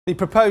The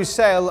proposed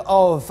sale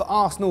of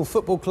Arsenal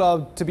Football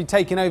Club to be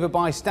taken over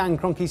by Stan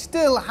Kroenke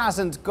still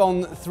hasn't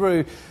gone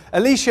through.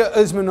 Alisher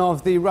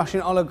Usmanov, the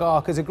Russian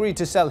oligarch, has agreed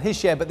to sell his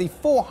share, but the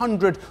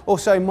 400 or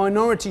so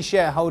minority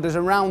shareholders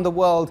around the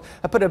world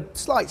have put a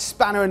slight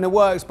spanner in the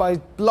works by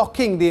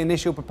blocking the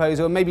initial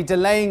proposal and maybe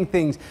delaying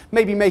things,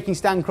 maybe making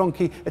Stan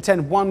Kroenke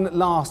attend one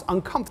last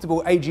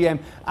uncomfortable AGM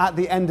at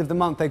the end of the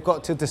month. They've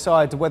got to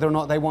decide whether or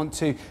not they want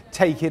to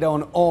take it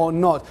on or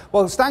not.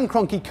 Well, Stan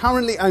Kroenke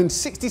currently owns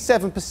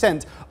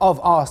 67% of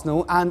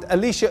Arsenal, and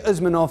Alisher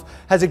Usmanov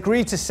has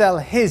agreed to sell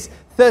his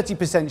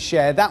 30%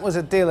 share. That was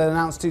a deal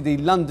announced to the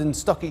London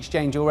Stock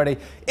Exchange already.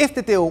 If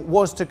the deal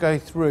was to go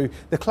through,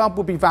 the club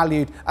will be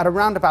valued at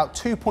around about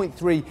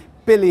 2.3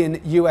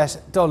 billion US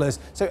dollars,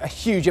 so a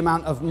huge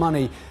amount of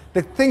money.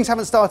 Things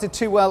haven't started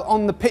too well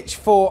on the pitch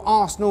for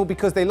Arsenal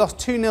because they lost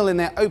 2-0 in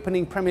their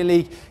opening Premier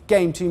League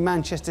game to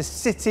Manchester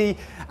City.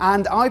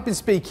 And I've been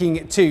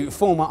speaking to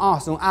former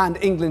Arsenal and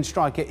England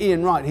striker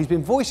Ian Wright, who's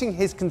been voicing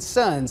his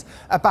concerns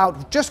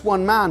about just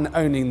one man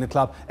owning the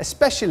club,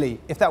 especially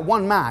if that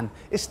one man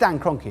is Stan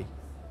Kroenke.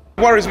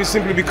 It worries me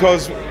simply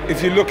because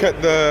if you look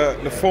at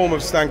the form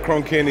of Stan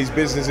Kroenke and his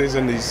businesses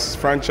and his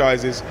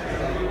franchises,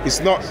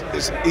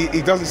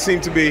 he doesn't seem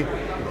to be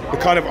the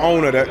kind of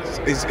owner that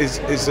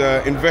is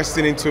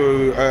investing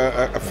into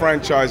a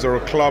franchise or a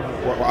club,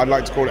 what I'd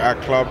like to call it our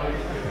club,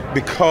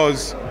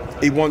 because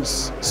he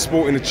wants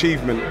sporting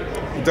achievement.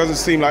 It doesn't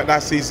seem like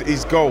that's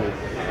his goal.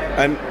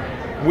 And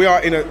we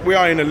are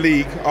in a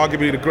league,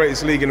 arguably the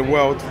greatest league in the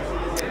world.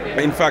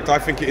 In fact, I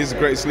think it is the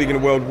greatest league in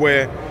the world,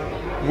 where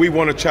we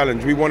want to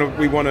challenge. We want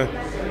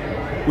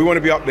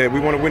to be up there.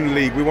 We want to win the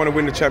league. We want to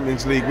win the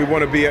Champions League. We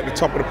want to be at the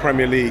top of the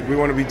Premier League. We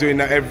want to be doing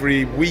that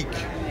every week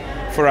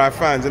for our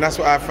fans, and that's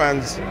what our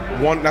fans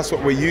want. That's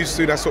what we're used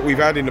to. That's what we've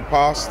had in the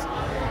past.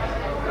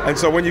 And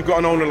so when you've got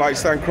an owner like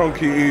Stan Kroenke,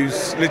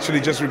 who's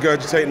literally just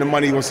regurgitating the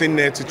money what's in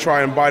there to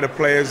try and buy the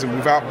players, and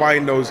without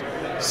buying those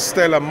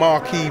stellar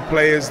marquee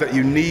players that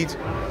you need,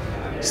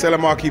 stellar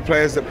marquee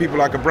players that people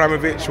like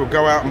Abramovich will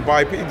go out and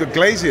buy, the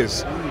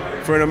Glaziers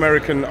for an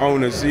American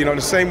owners. You know, the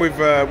same with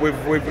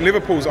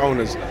Liverpool's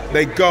owners.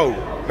 They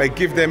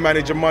give their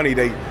manager money.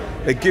 They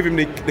give him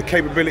the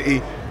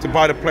capability to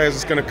buy the players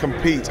that's going to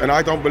compete, and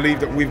I don't believe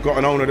that we've got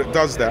an owner that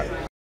does that.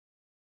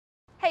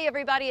 Hey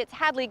everybody, it's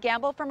Hadley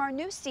Gamble from our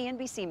new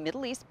CNBC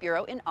Middle East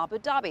Bureau in Abu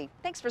Dhabi.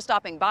 Thanks for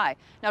stopping by.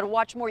 Now, to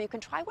watch more, you can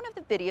try one of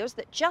the videos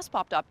that just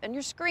popped up on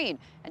your screen,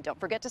 and don't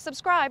forget to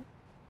subscribe.